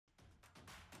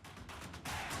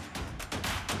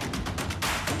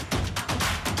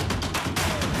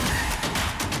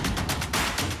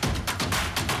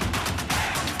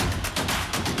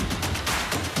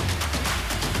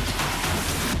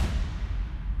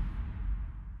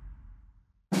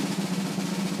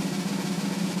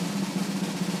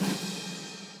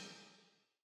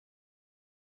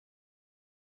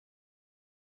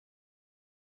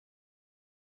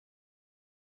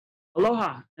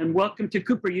Aloha and welcome to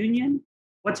Cooper Union.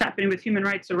 What's happening with human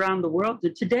rights around the world?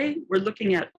 And today we're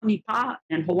looking at Onipa'a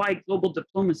and Hawaii global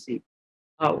diplomacy.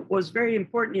 What was very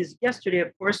important is yesterday,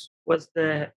 of course, was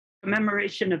the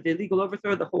commemoration of the illegal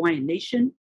overthrow of the Hawaiian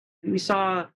nation. And we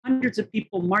saw hundreds of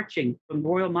people marching from the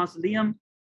Royal Mausoleum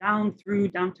down through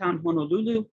downtown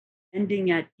Honolulu, ending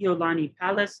at Iolani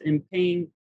Palace and paying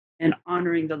and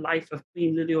honoring the life of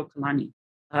Queen Liliuokalani.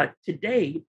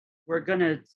 Today, we're going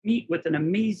to meet with an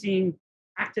amazing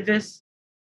activist,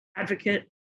 advocate,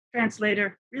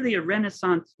 translator, really a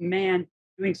Renaissance man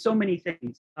doing so many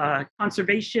things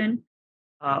conservation,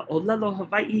 Olelo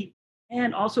Hawaii,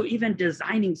 and also even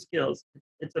designing skills.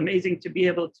 It's amazing to be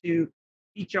able to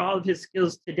feature all of his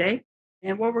skills today.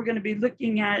 And what we're going to be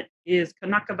looking at is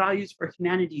Kanaka Values for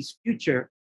Humanity's Future.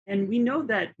 And we know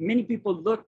that many people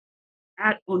look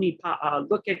at Onipa'a,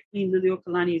 look at Queen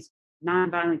Liliuokalani's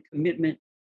nonviolent commitment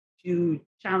to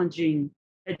challenging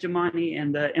hegemony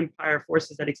and the empire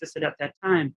forces that existed at that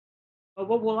time. But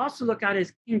what we'll also look at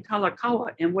is King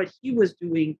Kalakaua and what he was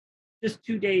doing just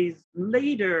 2 days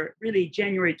later, really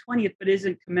January 20th, but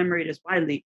isn't commemorated as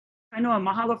widely. Kainoa,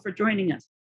 mahalo for joining us.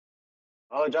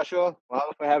 Hello, Joshua.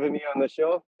 Mahalo for having me on the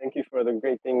show. Thank you for the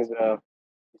great things you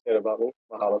said about me.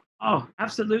 Mahalo. Oh,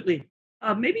 absolutely.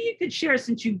 Maybe you could share,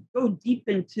 since you go deep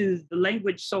into the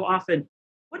language so often,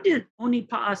 what did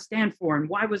Onipa'a stand for, and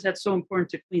why was that so important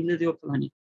to Queen Liliuokalani?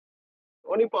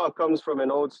 Onipa'a comes from an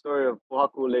old story of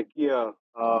Pohaku Lekia,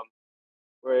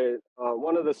 where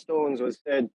one of the stones was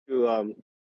said to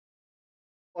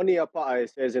Onipa'a,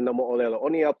 it says in the Mo'olelo,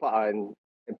 Onipa'a, and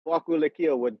Pohaku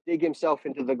Lekia would dig himself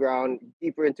into the ground,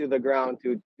 deeper into the ground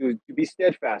to be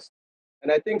steadfast. And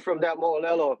I think from that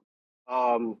Mo'olelo,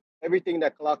 everything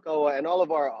that Kalakaua and all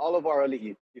of our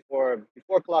ali'i before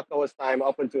Kalakaua's time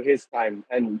up until his time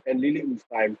and Liliu's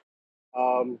time,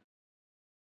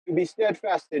 to be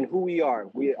steadfast in who we are.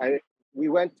 We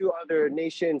went to other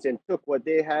nations and took what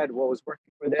they had, what was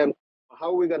working for them.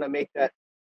 How are we going to make that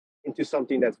into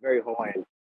something that's very Hawaiian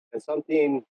and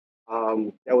something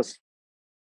that was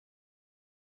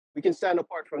we can stand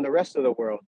apart from the rest of the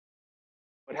world,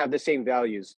 but have the same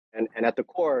values and at the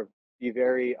core be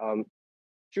very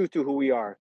true to who we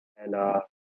are and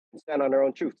stand on our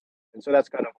own truth. And so that's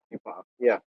kind of Onipa'a.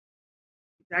 Yeah.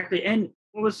 Exactly. And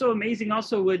what was so amazing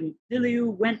also when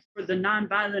Liliu went for the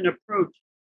nonviolent approach,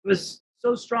 it was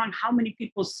so strong how many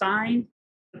people signed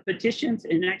the petitions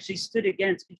and actually stood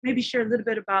against. Could you maybe share a little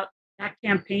bit about that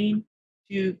campaign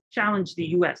to challenge the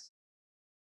US?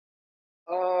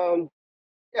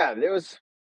 Yeah, there was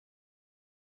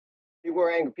people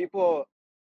were angry. People,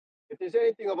 if there's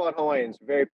anything about Hawaiians,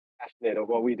 very passionate of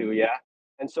what we do, yeah.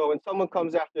 And so when someone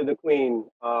comes after the queen,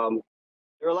 there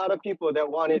are a lot of people that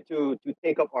wanted to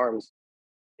take up arms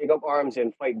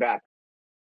and fight back.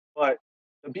 But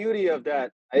the beauty of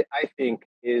that, I think,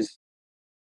 is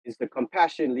the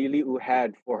compassion Lili'u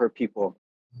had for her people,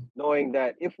 knowing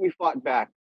that if we fought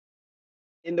back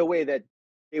in the way that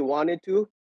they wanted to,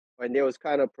 when they was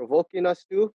kind of provoking us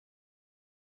to,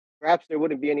 perhaps there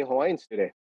wouldn't be any Hawaiians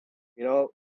today. You know,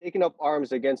 taking up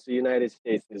arms against the United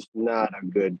States is not a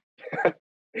good,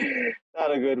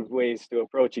 not a good ways to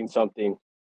approaching something.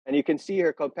 And you can see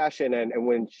her compassion, and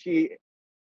when true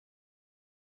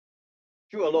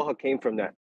aloha came from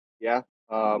that. Yeah.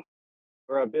 Her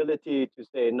ability to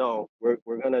say, no, we're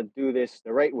going to do this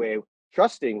the right way,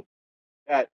 trusting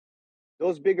that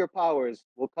those bigger powers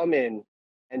will come in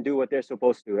and do what they're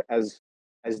supposed to as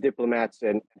diplomats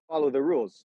and follow the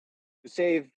rules to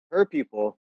save her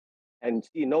people and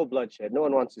see no bloodshed. No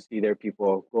one wants to see their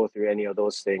people go through any of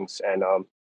those things, and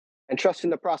trust in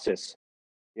the process,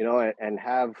 you know, and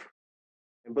have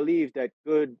and believe that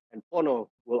good and pono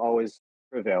will always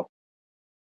prevail.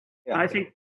 Yeah. I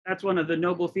think that's one of the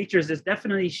noble features is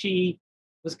definitely she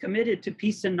was committed to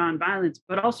peace and nonviolence,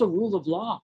 but also rule of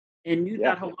law, and knew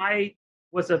that Hawaii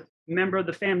was a member of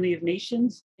the family of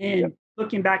nations. And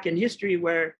looking back in history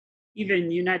where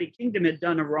even United Kingdom had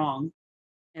done a wrong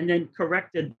and then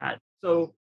corrected that.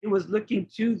 So it was looking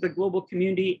to the global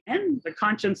community and the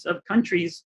conscience of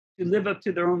countries to live up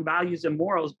to their own values and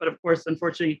morals. But of course,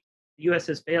 unfortunately, the US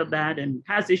has failed that and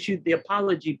has issued the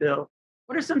apology bill.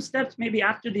 What are some steps maybe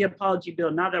after the apology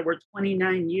bill, now that we're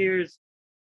 29 years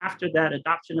after that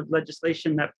adoption of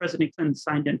legislation that President Clinton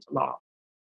signed into law?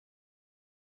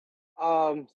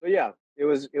 So yeah, it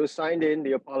was signed in,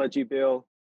 the apology bill.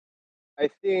 I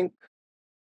think,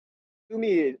 to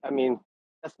me, I mean,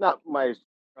 that's not my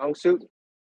strong suit,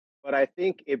 but I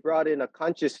think it brought in a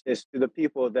consciousness to the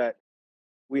people that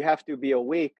we have to be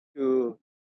awake to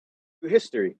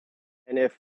history, and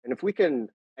if we can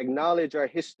acknowledge our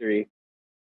history,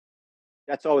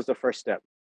 that's always the first step.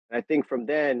 And I think from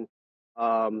then,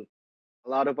 a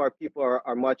lot of our people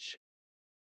are much,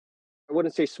 I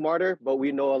wouldn't say smarter, but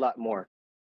we know a lot more.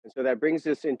 And so that brings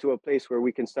us into a place where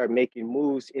we can start making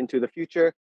moves into the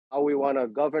future, how we want to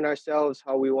govern ourselves,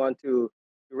 how we want to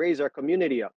raise our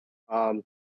community up, um,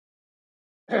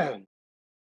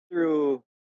 through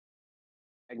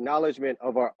acknowledgement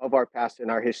of our past and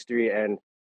our history, and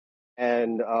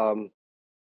in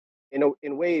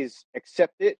ways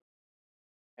accept it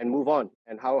and move on.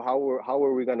 And how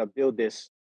are we going to build this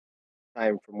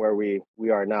time from where we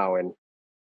are now? And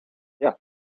yeah,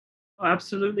 Oh,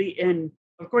 absolutely. And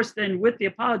of course, then with the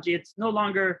apology, it's no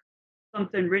longer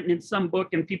something written in some book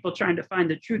and people trying to find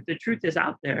the truth. The truth is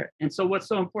out there. And so, what's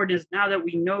so important is now that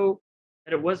we know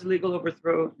that it was a legal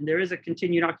overthrow and there is a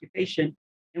continued occupation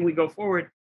and we go forward,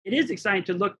 it is exciting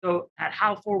to look, though, at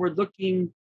how forward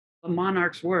looking the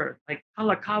monarchs were. Like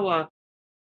Kalakaua,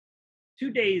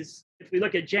 2 days, if we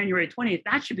look at January 20th,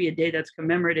 that should be a day that's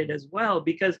commemorated as well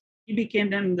because he became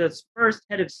then the first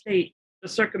head of state to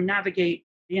circumnavigate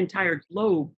the entire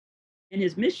globe. And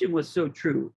his mission was so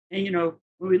true. And,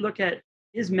 when we look at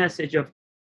his message of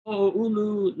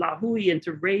Ho'olu Lahui and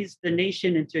to raise the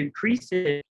nation and to increase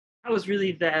it, that was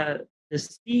really the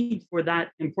seed for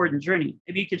that important journey.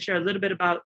 Maybe you could share a little bit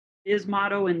about his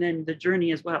motto and then the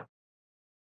journey as well.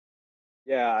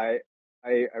 yeah,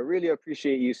 I really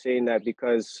appreciate you saying that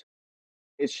because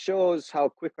it shows how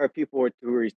quick our people were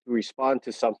to respond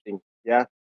to something. Yeah,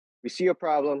 we see a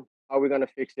problem. How are we going to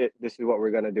fix it? This is what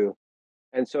we're going to do.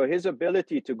 And so his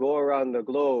ability to go around the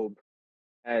globe,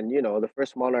 and the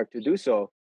first monarch to do so,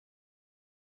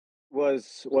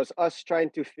 was us trying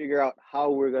to figure out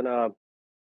how we're going to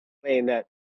play in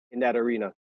that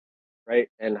arena, right?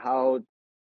 And how,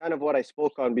 kind of what I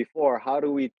spoke on before, how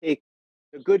do we take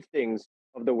the good things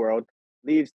of the world,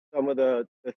 leave some of the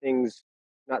things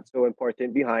not so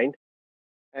important behind,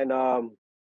 and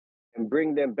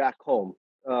bring them back home.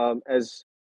 As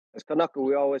Kanaka,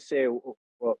 we always say,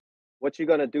 well, what you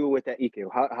gonna do with that ike?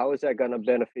 How is that gonna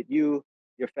benefit you,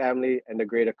 your family, and the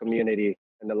greater community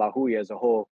and the Lahui as a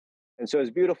whole? And so it's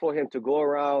beautiful for him to go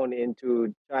around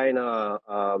into China,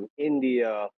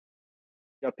 India,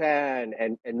 Japan,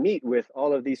 and meet with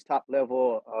all of these top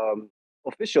level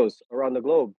officials around the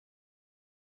globe,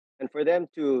 and for them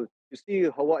to see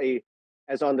Hawaii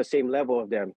as on the same level of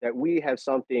them, that we have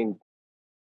something,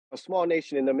 a small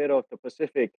nation in the middle of the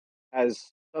Pacific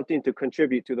has something to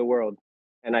contribute to the world.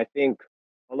 And I think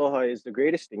Aloha is the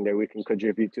greatest thing that we can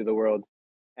contribute to the world.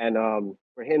 And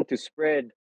for him to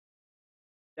spread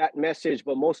that message,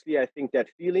 but mostly I think that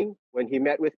feeling when he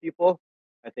met with people,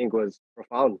 I think was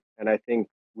profound. And I think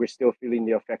we're still feeling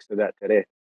the effects of that today,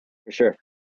 for sure.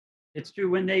 It's true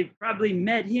when they probably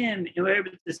met him and were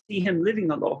able to see him living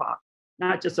aloha,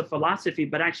 not just a philosophy,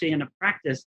 but actually in a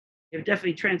practice. It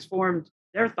definitely transformed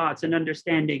their thoughts and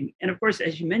understanding. And of course,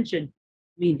 as you mentioned,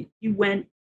 I mean, he went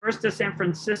first to San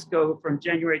Francisco from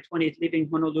January 20th, leaving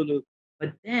Honolulu,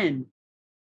 but then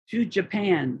to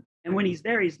Japan. And when he's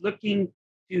there, he's looking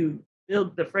to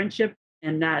build the friendship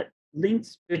and that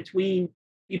links between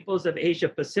peoples of Asia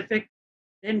Pacific,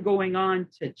 then going on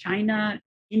to China,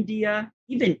 India,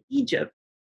 even Egypt.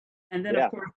 And then, of Yeah.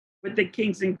 course, with the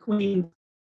kings and queens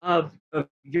of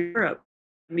Europe.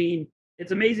 I mean,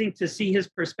 it's amazing to see his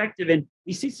perspective. And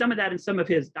we see some of that in some of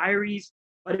his diaries,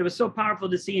 but it was so powerful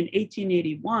to see in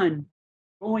 1881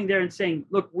 going there and saying,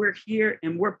 look, we're here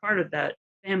and we're part of that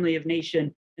family of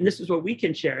nation. And this is what we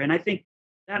can share. And I think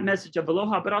that message of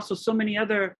aloha, but also so many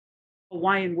other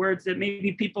Hawaiian words that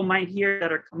maybe people might hear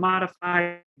that are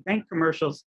commodified bank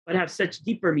commercials, but have such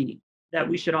deeper meaning that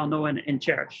we should all know and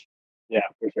cherish. Yeah,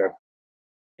 for sure.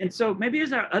 And so maybe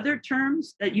is there other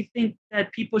terms that you think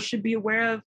that people should be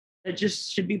aware of that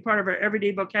just should be part of our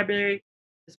everyday vocabulary,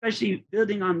 especially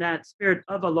building on that spirit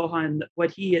of aloha and what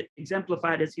he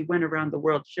exemplified as he went around the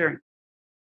world sharing?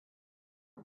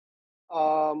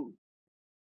 Um,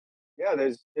 yeah,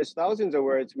 there's thousands of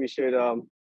words we should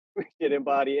we should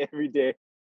embody every day.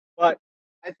 But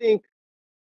I think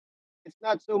it's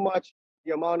not so much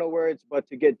the amount of words, but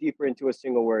to get deeper into a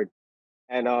single word.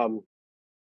 And Onipa'a,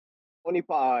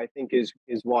 I think, is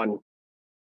one.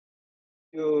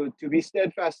 To be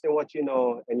steadfast in what you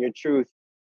know and your truth,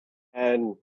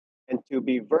 and to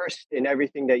be versed in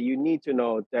everything that you need to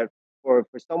know, that for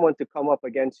someone to come up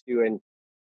against you and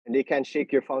they can't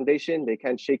shake your foundation, they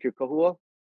can't shake your kahua,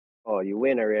 oh, you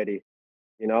win already,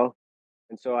 you know?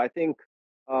 And so I think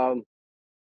um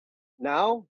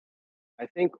now I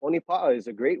think Onipa'a is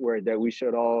a great word that we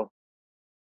should all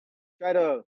try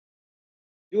to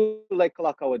do like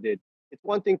Kalakaua did. It's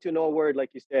one thing to know a word, like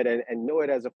you said, and know it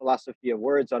as a philosophy of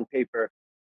words on paper,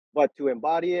 but to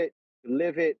embody it to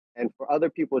live it, and for other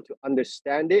people to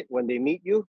understand it when they meet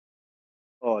you,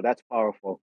 oh, that's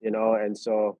powerful, And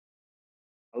so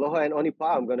Aloha and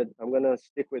Onipa'a, I'm gonna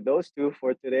stick with those two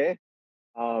for today.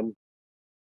 Um,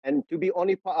 and to be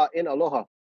Onipa'a in Aloha,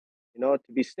 to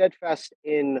be steadfast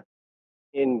in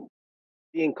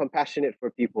being compassionate for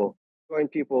people, showing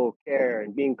people care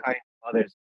and being kind to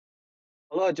others.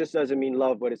 Aloha just doesn't mean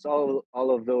love, but it's all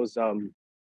of those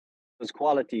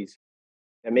qualities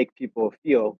that make people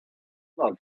feel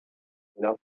love, you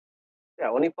know. Yeah,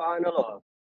 Onipa'a and Aloha. I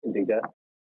can dig that.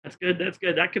 That's good. That's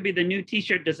good. That could be the new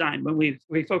T-shirt design when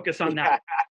we focus on that.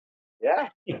 Yeah,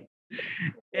 yeah,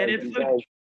 And it's so design.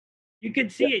 you could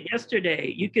Yeah, see it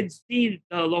yesterday. You could see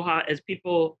the aloha as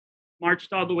people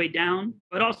marched all the way down,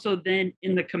 but also then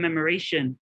in the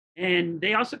commemoration. And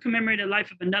they also commemorated the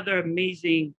life of another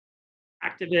amazing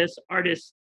activist,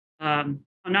 artist,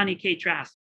 Hanani K.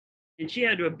 Trask. And she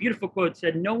had a beautiful quote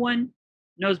said, "No one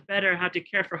knows better how to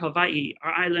care for Hawaii,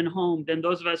 our island home, than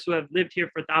those of us who have lived here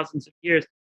for thousands of years."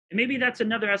 And maybe that's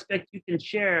another aspect you can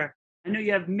share. I know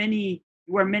you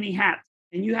wear many hats,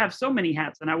 and you have so many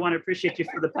hats, and I want to appreciate you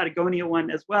for the Patagonia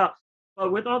one as well.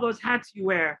 But with all those hats you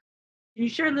wear, can you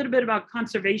share a little bit about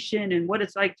conservation and what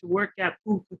it's like to work at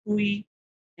Pu'ukui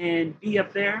and be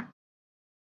up there?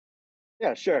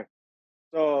 yeah, sure.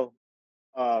 So,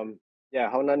 um, yeah,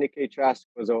 Haunani K. Trask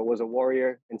was a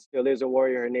warrior and still is a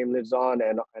warrior. Her name lives on,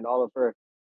 and all of her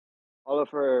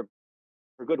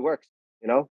her good works, you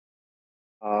know.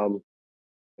 Um,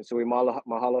 and so we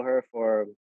mahalo her for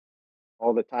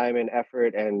all the time and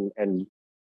effort and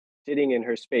sitting in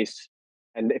her space.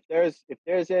 And if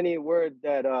there's any word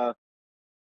that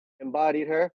embodied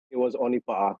her, it was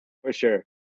Onipa'a for sure.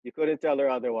 You couldn't tell her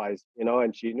otherwise,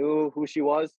 and she knew who she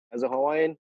was as a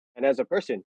Hawaiian and as a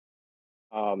person.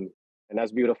 Um, and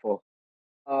that's beautiful.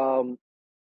 Um,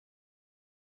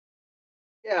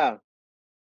 yeah.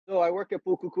 So I work at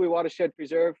Pukukui Watershed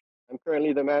Preserve. I'm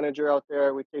currently the manager out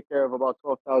there. We take care of about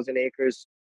 12,000 acres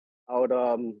out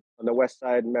on the west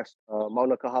side,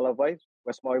 Mauna Kahalavai,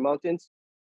 West Maui Mountains,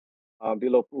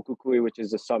 below Pukukui, which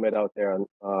is the summit out there on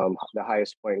the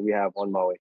highest point we have on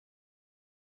Maui.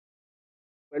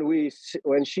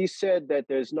 When she said that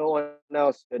there's no one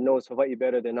else that knows Hawaii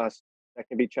better than us, that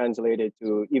can be translated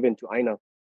to even to Aina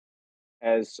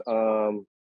as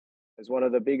one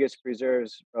of the biggest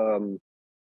preserves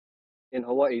in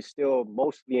Hawaii, still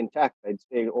mostly intact. I'd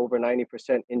say over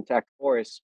 90% intact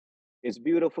forests. It's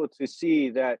beautiful to see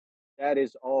that that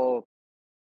is all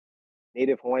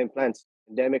native Hawaiian plants,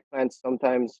 endemic plants.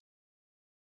 Sometimes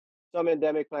some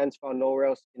endemic plants found nowhere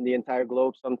else in the entire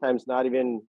globe. Sometimes not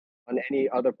even on any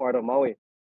other part of Maui.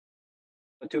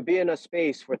 But to be in a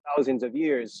space for thousands of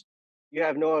years, you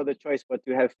have no other choice but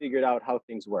to have figured out how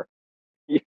things work,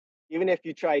 even if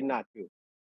you tried not to.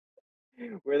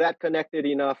 We're that connected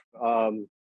enough,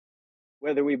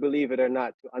 whether we believe it or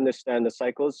not, to understand the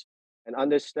cycles and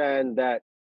understand that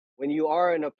when you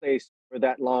are in a place for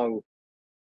that long,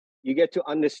 you get to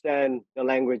understand the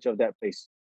language of that place,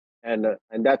 and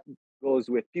that goes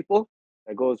with people,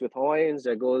 that goes with Hawaiians,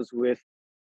 that goes with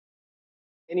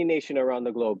any nation around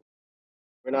the globe.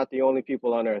 We're not the only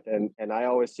people on earth, and I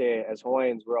always say, as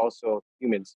Hawaiians, we're also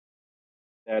humans.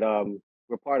 That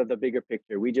we're part of the bigger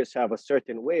picture. We just have a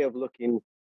certain way of looking,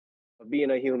 of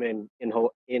being a human in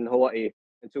Hawaii,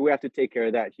 and so we have to take care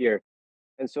of that here.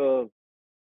 And so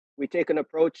we take an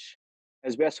approach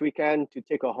as best we can to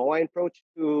take a Hawaiian approach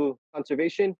to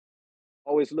conservation,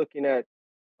 always looking at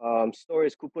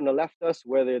stories Kupuna left us,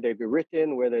 whether they be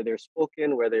written, whether they're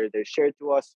spoken, whether they're shared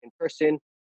to us in person,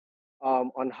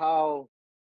 on how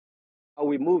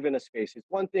we move in a space. It's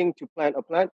one thing to plant a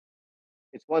plant.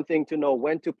 It's one thing to know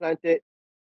when to plant it,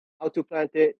 how to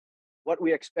plant it, what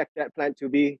we expect that plant to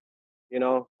be. You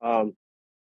know,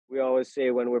 we always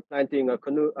say when we're planting a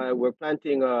canoe, we're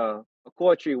planting a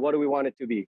core tree. What do we want it to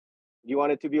be? Do you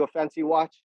want it to be a fancy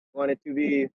watch? You want it to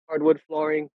be hardwood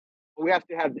flooring? But we have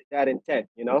to have that intent.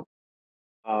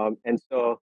 And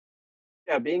so,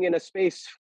 yeah, being in a space,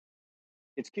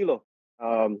 it's kilo.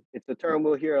 It's a term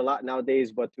we'll hear a lot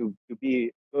nowadays, but to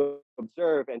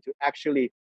observe and to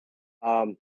actually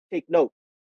take note.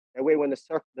 That way, when the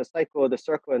circle,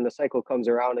 and the cycle comes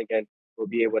around again, we'll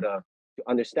be able to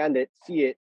understand it, see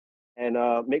it, and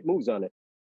make moves on it.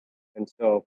 And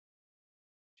so,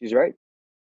 she's right.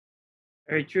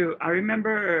 Very true. I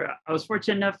remember I was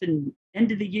fortunate enough in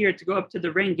end of the year to go up to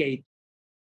the rain gauge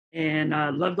and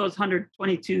love those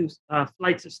 122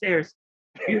 flights of stairs.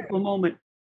 Beautiful moment.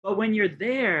 But when you're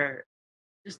there,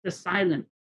 just the silence,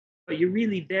 but you're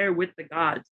really there with the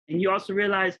gods. And you also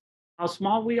realize how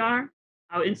small we are,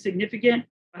 how insignificant,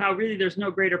 but how really there's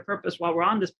no greater purpose while we're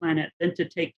on this planet than to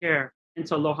take care and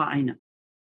to aloha Aina.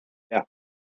 Yeah,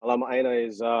 Alama Aina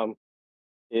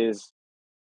is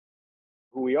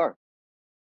who we are.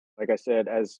 Like I said,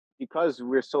 as because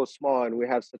we're so small and we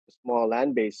have such a small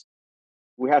land base,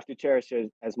 we have to cherish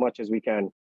it as much as we can.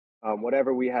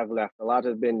 Whatever we have left, a lot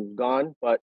has been gone,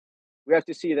 but we have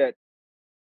to see that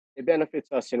it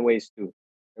benefits us in ways too,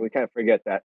 and we can't forget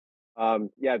that.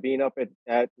 Yeah, being up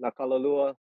at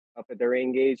Nakalulua, up at the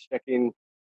rain gauge, checking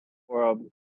for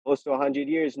close to 100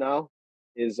 years now,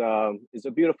 is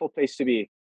a beautiful place to be.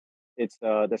 It's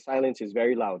the silence is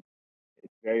very loud.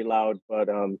 It's very loud, but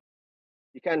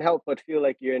you can't help but feel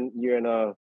like you're in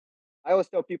a. I always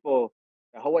tell people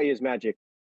that Hawaii is magic,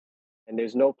 and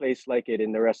there's no place like it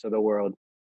in the rest of the world.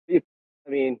 I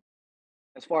mean,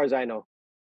 as far as I know,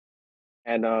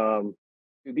 and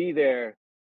to be there,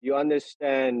 you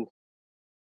understand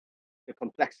the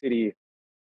complexity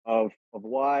of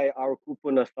why our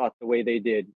kupuna thought the way they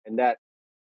did, and that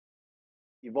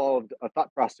evolved a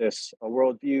thought process, a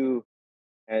worldview,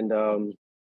 and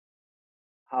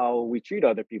how we treat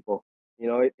other people. You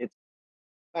know, it's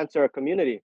plants are a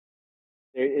community.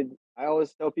 I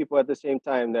always tell people at the same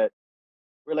time that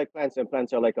we're like plants and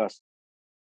plants are like us.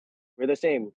 We're the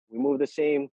same. We move the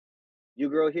same. You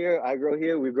grow here, I grow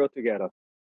here, we grow together.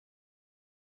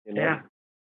 You know? Yeah,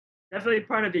 definitely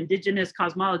part of indigenous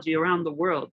cosmology around the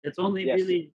world. It's only Yes.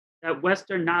 really that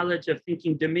Western knowledge of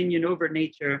thinking dominion over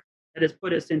nature that has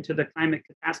put us into the climate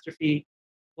catastrophe,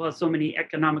 well, so many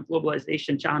economic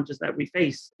globalization challenges that we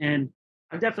face. And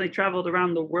I've definitely traveled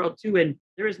around the world too, and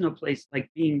there is no place like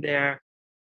being there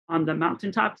on the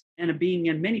mountaintops and being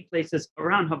in many places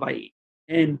around Hawaii.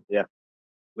 And Yeah.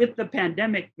 with the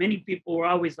pandemic, many people were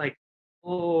always like,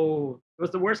 "Oh," it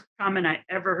was the worst comment I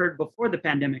ever heard before the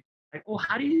pandemic. Like, "Oh,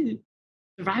 how do you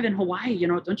survive in Hawaii? You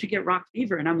know, don't you get rock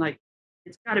fever?" And I'm like,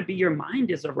 "It's got to be your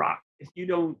mind is a rock if you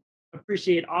don't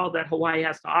appreciate all that Hawaii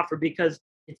has to offer because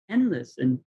it's endless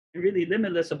and really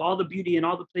limitless of all the beauty and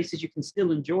all the places you can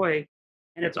still enjoy.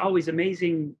 And it's always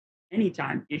amazing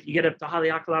anytime. If you get up to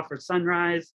Haleakala for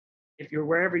sunrise, if you're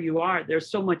wherever you are, there's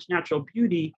so much natural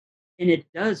beauty and it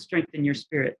does strengthen your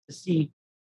spirit to see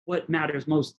what matters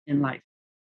most in life."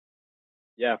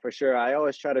 Yeah, for sure. I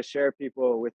always try to share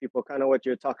people with people kind of what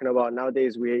you're talking about.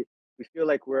 Nowadays we feel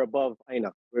like we're above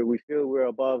Aina. We feel we're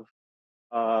above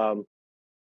um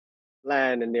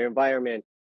land and their environment,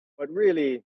 but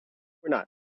really we're not.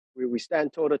 We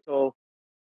stand toe to toe.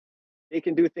 They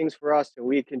can do things for us and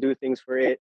we can do things for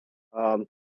it. Um,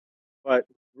 but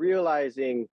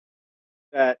realizing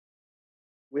that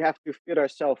we have to fit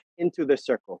ourselves into the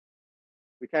circle.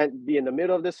 We can't be in the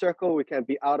middle of the circle. We can't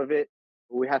be out of it.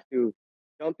 We have to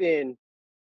jump in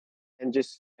and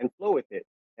just and flow with it.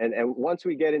 And once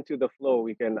we get into the flow,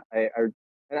 we can. And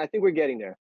I think we're getting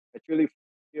there. I truly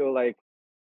feel like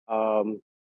um,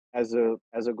 as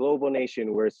a global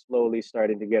nation, we're slowly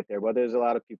starting to get there. But there's a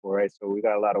lot of people, right? So we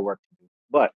got a lot of work to do.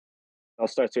 But I'll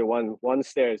start here one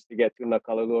stairs to get to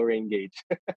Nakalulua Rain Gauge.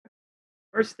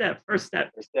 First step, first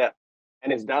step. First step,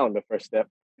 and it's down the first step.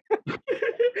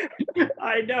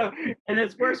 I know. And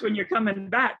it's worse when you're coming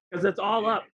back because it's all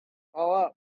up. All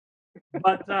up.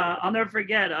 But I'll never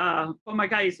forget. Oh my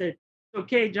God, he said, "It's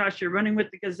okay, Josh. You're running with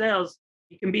the gazelles.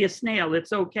 You can be a snail.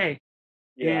 It's okay."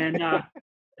 Yeah. And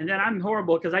and then I'm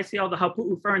horrible because I see all the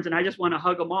hapu'u ferns and I just want to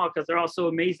hug them all because they're all so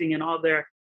amazing in all their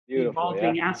Beautiful. Yeah.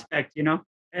 evolving aspect. You know,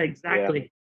 Yeah.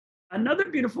 exactly. Another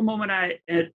beautiful moment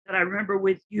that I remember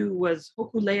with you was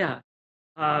Hokulea,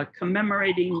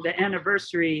 commemorating the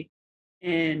anniversary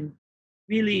and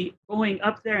really going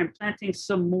up there and planting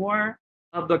some more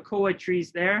of the koa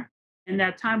trees there. And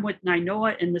that time with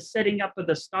Nainoa and the setting up of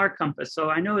the star compass. So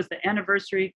I know it's the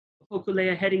anniversary of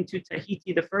Hokulea heading to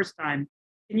Tahiti the first time.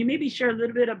 Can you maybe share a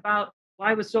little bit about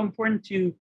why it was so important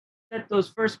to set those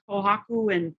first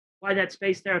pohaku and why that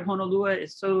space there at Honolulu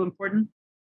is so important?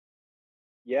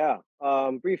 Yeah.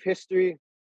 Brief history.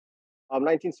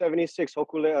 1976,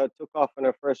 Hokulea took off on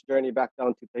her first journey back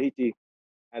down to Tahiti,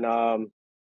 and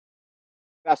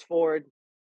fast forward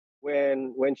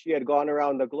when she had gone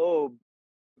around the globe,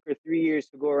 took her 3 years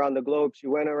to go around the globe. She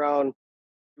went around,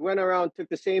 took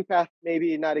the same path,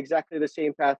 maybe not exactly the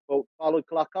same path, but followed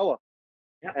Kalakaua,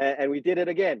 Yeah. and we did it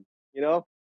again. You know,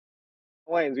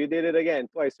 Hawaiians, we did it again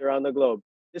twice around the globe.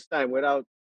 This time without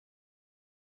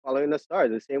following the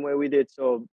stars, the same way we did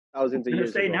so thousands of I'm gonna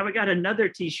years say ago. now we got another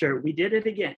T-shirt. We did it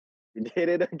again. We did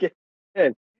it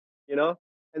again. You know,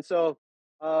 and so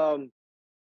um,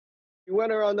 we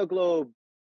went around the globe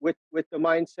with the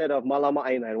mindset of malama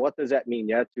Aina. And what does that mean?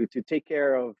 Yeah, to take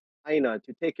care of Aina,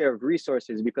 to take care of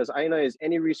resources, because Aina is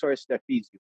any resource that feeds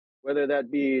you, whether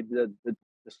that be the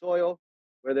the soil,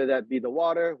 whether that be the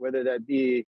water, whether that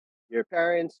be your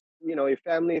parents, your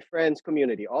family, friends,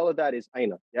 community. All of that is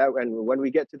Aina. Yeah, and when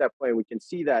we get to that point, we can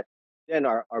see that. Then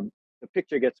our the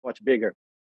picture gets much bigger.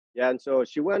 Yeah, and so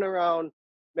she went around,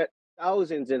 met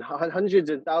thousands and hundreds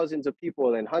and thousands of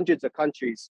people in hundreds of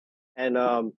countries, and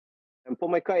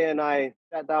Pomaikai and I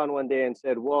sat down one day and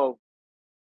said, "Well,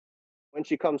 when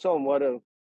she comes home, what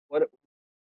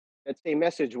let's say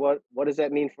message. What does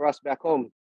that mean for us back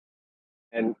home?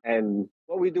 And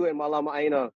what we do in Malama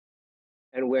Aina,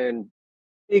 and when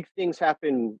big things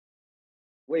happen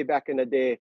way back in the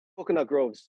day, coconut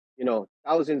groves,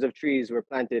 thousands of trees were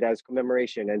planted as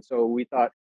commemoration. And so we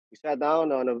sat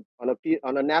down on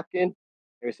a napkin, and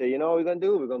we said, what we're gonna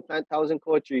do? We're gonna plant 1,000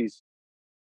 core trees.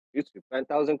 Used to plant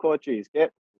 1,000 core trees.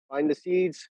 Get find the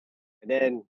seeds, and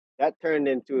then that turned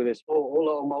into this whole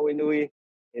Ola Maui Nui.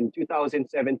 In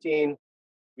 2017,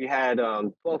 we had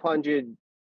 1,200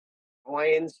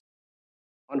 Hawaiians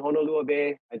on Honolulu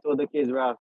Bay. I told the kids,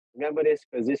 Ralph, remember this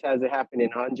because this hasn't happened in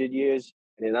 100 years,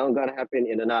 and it's not gonna happen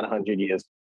in another 100 years.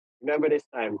 Remember this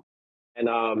time. And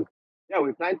yeah,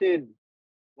 we planted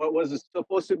what was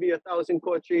supposed to be 1,000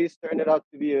 core trees, turned it out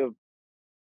to be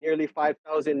nearly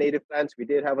 5,000 native plants. We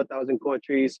did have 1,000 core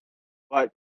trees,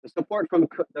 but the support from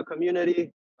the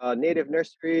community, native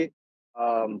nursery,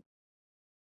 um,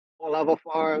 Lava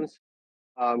Farms,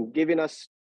 giving us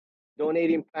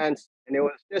donating plants, and it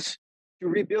was just to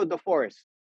rebuild the forest.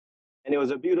 And it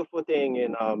was a beautiful thing.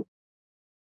 And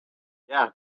yeah,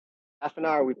 half an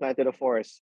hour we planted a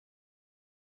forest.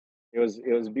 It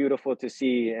was beautiful to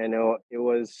see, and it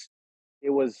was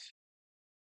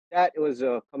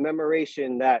a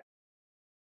commemoration that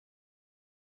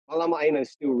Malama Aina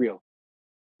is still real.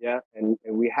 Yeah, and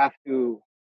we have to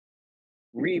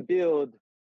rebuild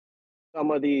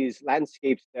some of these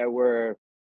landscapes that were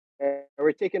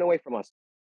taken away from us.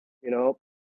 You know,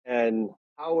 and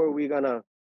how are we gonna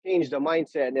change the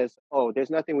mindset as, oh, there's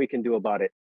nothing we can do about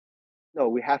it? No,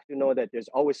 we have to know that there's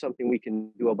always something we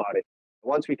can do about it.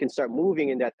 Once we can start moving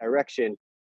in that direction,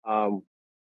 um,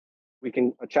 we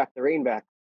can attract the rain back.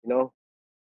 You know,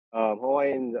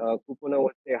 Hawaiian kupuna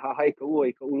would say "Hahai kaua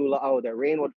i ka ulu la'au," that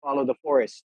rain would follow the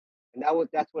forest, and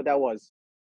that's what that was,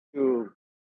 to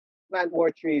plant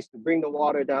more trees, to bring the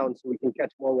water down so we can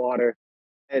catch more water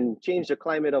and change the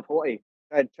climate of Hawaii.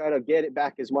 Try to get it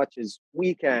back as much as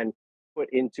we can, put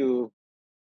into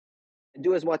and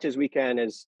do as much as we can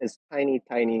as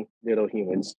tiny little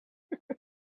humans.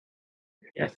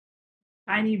 Yes,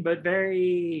 tiny but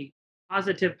very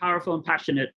positive, powerful, and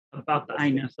passionate about the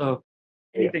Aina. So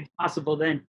Yeah, anything's possible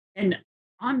then. And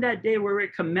on that day where we're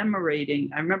commemorating,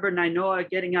 I remember Nainoa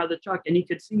getting out of the truck and he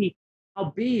could see how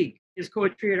big his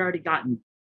poetry had already gotten.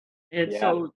 And yeah.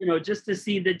 so, just to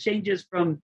see the changes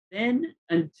from then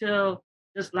until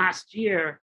just last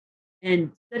year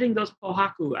and setting those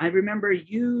pohaku. I remember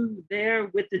you there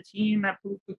with the team at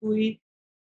Pu'ukukui.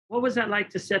 What was that like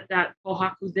to set that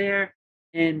pohaku there?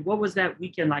 And what was that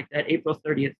weekend like, that April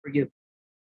 30th for you?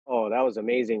 Oh, that was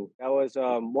amazing. That was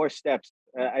more steps.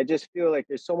 I just feel like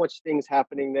there's so much things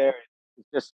happening there. It's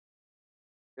just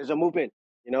there's a movement,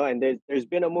 and there's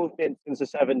been a movement since the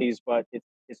 '70s, but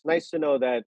it's nice to know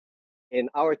that in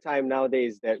our time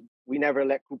nowadays that we never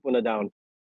let kupuna down.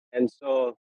 And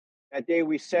so that day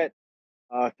we set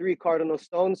three cardinal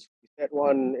stones. We set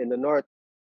one in the north,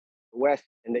 the west,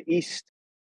 and the east,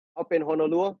 up in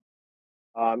Honolulu,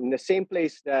 in the same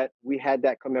place that we had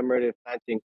that commemorative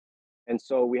planting. And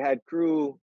so we had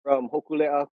crew from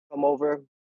Hokulea come over,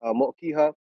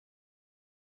 Mo'okiha,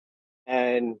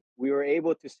 and we were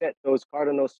able to set those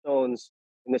cardinal stones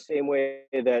in the same way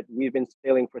that we've been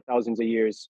sailing for thousands of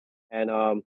years. And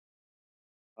Uncle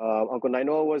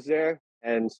Nainoa was there,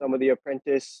 and some of the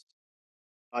apprentice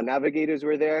navigators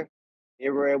were there. They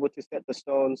were able to set the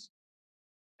stones,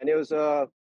 and it was a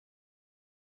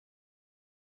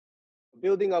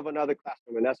building of another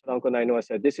classroom. And that's what Uncle Nainoa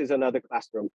said. This is another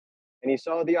classroom, and he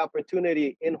saw the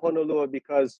opportunity in Honolulu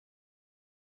because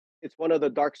it's one of the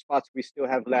dark spots we still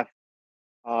have left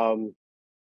um,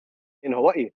 in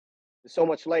Hawaii. There's so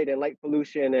much light and light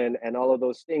pollution and all of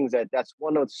those things that's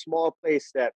one of the small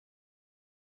place that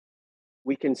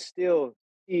we can still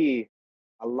see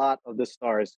a lot of the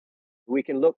stars. We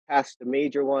can look past the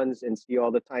major ones and see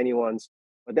all the tiny ones,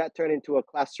 but that turned into a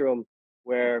classroom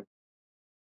where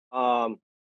um,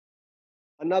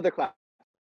 another class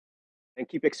and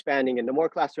keep expanding. And the more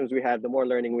classrooms we have, the more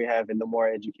learning we have, and the more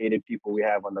educated people we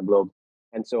have on the globe.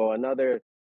 And so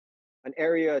an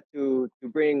area to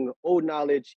bring old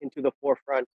knowledge into the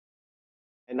forefront.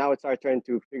 And now it's our turn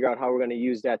to figure out how we're going to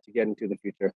use that to get into the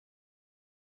future.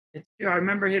 It's true. I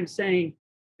remember him saying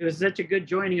it was such a good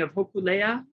joining of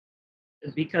Hokulea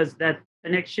because that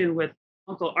connection with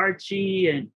Uncle Archie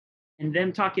and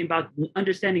them talking about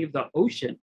understanding of the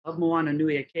ocean of Moana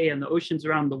Nui Akea and the oceans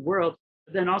around the world,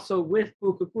 but then also with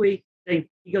Pukukui saying,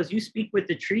 he goes, you speak with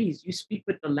the trees, you speak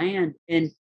with the land.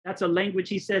 And that's a language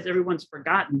he says everyone's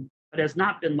forgotten, but has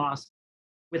not been lost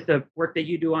with the work that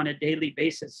you do on a daily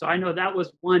basis. So I know that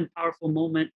was one powerful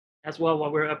moment as well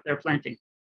while we are up there planting.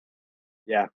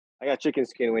 Yeah, I got chicken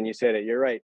skin when you said it. You're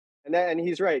right, and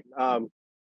he's right. I'm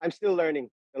still learning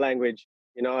the language,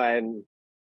 and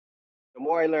the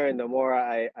more I learn, the more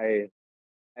I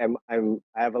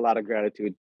have a lot of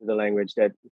gratitude to the language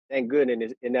that thank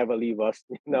goodness it never leave us,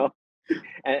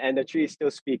 and the trees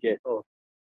still speak it. Oh,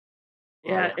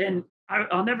 Yeah, wow. and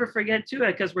I'll never forget too,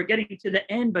 because we're getting to the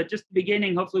end, but just the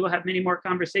beginning. Hopefully, we'll have many more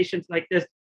conversations like this.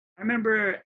 I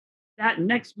remember that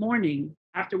next morning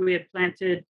after we had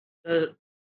planted the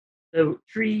the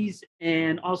trees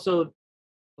and also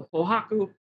the pohaku.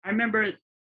 I remember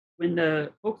when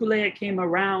the hokulea came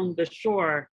around the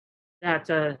shore that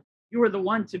you were the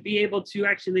one to be able to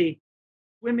actually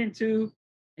swim into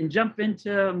and jump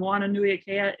into Moana Nui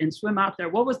Akea and swim out there.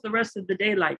 What was the rest of the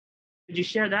day like? Could you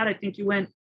share that? I think you went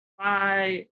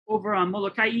by over on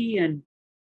Molokai and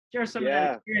share some of that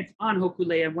Yeah, experience on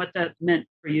Hokulea and what that meant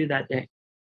for you that day.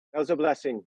 that was a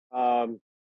blessing.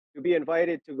 To be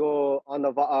invited to go on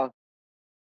the va'a.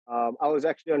 I was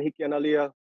actually on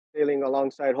Hikianalia, sailing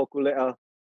alongside Hokulea.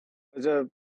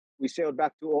 We sailed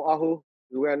back to Oahu.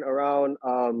 We went around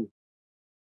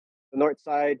the north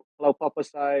side, Papa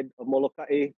side of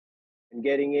Molokai, and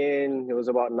getting in. It was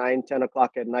about 9, 10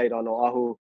 o'clock at night on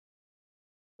Oahu.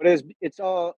 But it's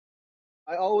all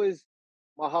I always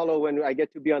mahalo when I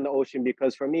get to be on the ocean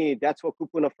because for me that's what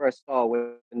Kupuna first saw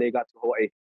when they got to Hawaii.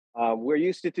 We're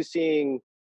used to seeing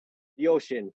the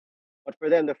ocean, but for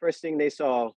them the first thing they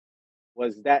saw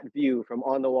was that view from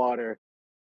on the water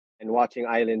and watching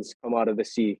islands come out of the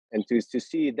sea, and to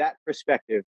see that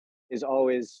perspective is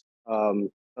always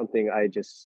something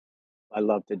I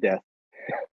love to death.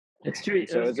 It's true. And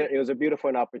so it was a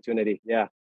beautiful opportunity. Yeah.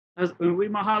 We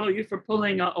mahalo you for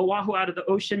pulling Oahu out of the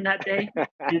ocean that day,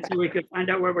 and so we could find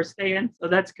out where we're staying. So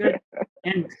that's good.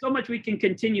 And so much we can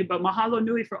continue, but mahalo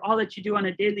nui for all that you do on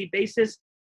a daily basis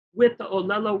with the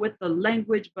Olelo, with the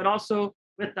language, but also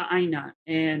with the Aina.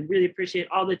 And really appreciate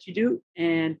all that you do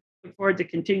and look forward to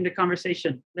continuing the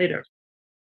conversation later.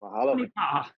 Mahalo.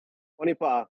 Onipa'a.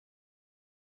 Onipa'a.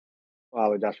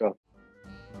 Mahalo, Joshua.